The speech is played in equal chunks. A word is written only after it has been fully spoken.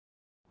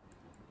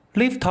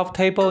Lift-top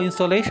table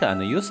installation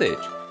and usage.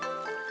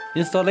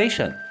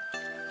 Installation.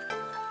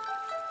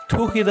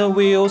 2 hidden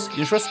wheels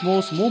ensure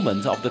smooth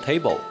movement of the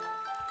table.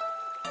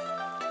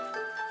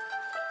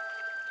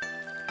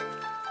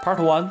 Part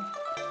 1.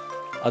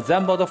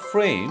 Assemble the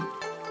frame.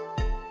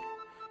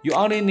 You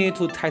only need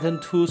to tighten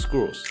 2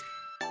 screws.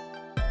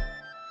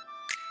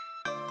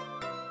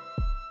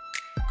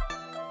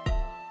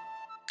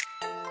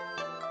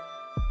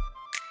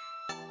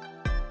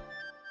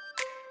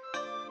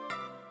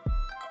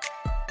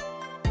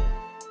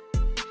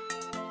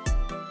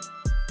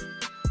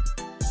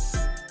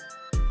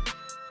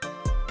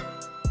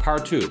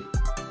 Part 2.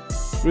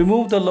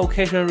 Remove the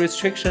location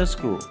restriction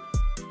screw.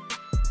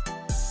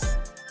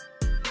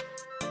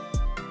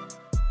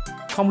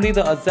 Complete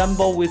the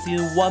assembly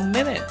within 1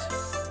 minute.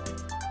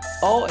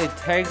 All it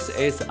takes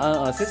is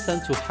an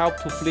assistant to help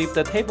to flip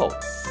the table.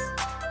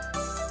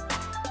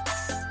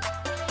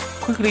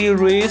 Quickly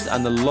raise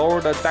and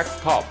lower the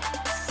desktop.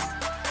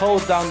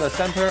 Hold down the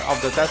center of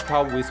the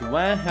desktop with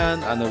one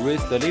hand and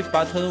raise the lift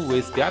button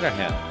with the other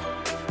hand.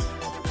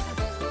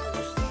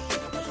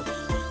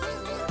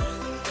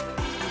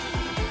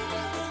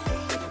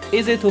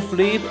 Easy to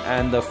flip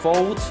and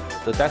fold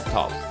the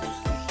desktop.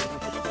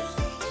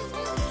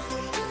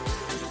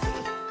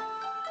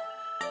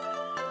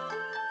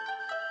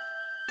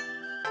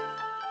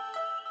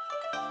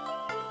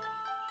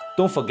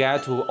 Don't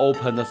forget to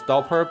open the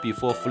stopper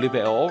before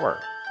flipping it over.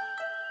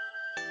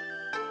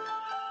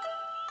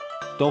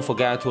 Don't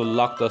forget to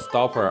lock the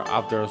stopper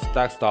after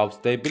desktop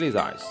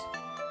stabilizes.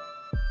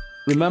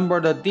 Remember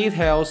the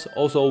details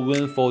also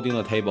when folding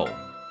the table.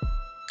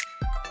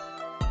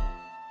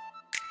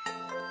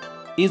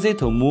 Easy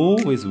to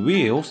move with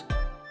wheels.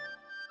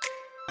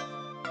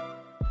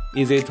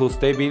 Easy to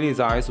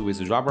stabilize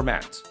with rubber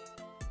mat.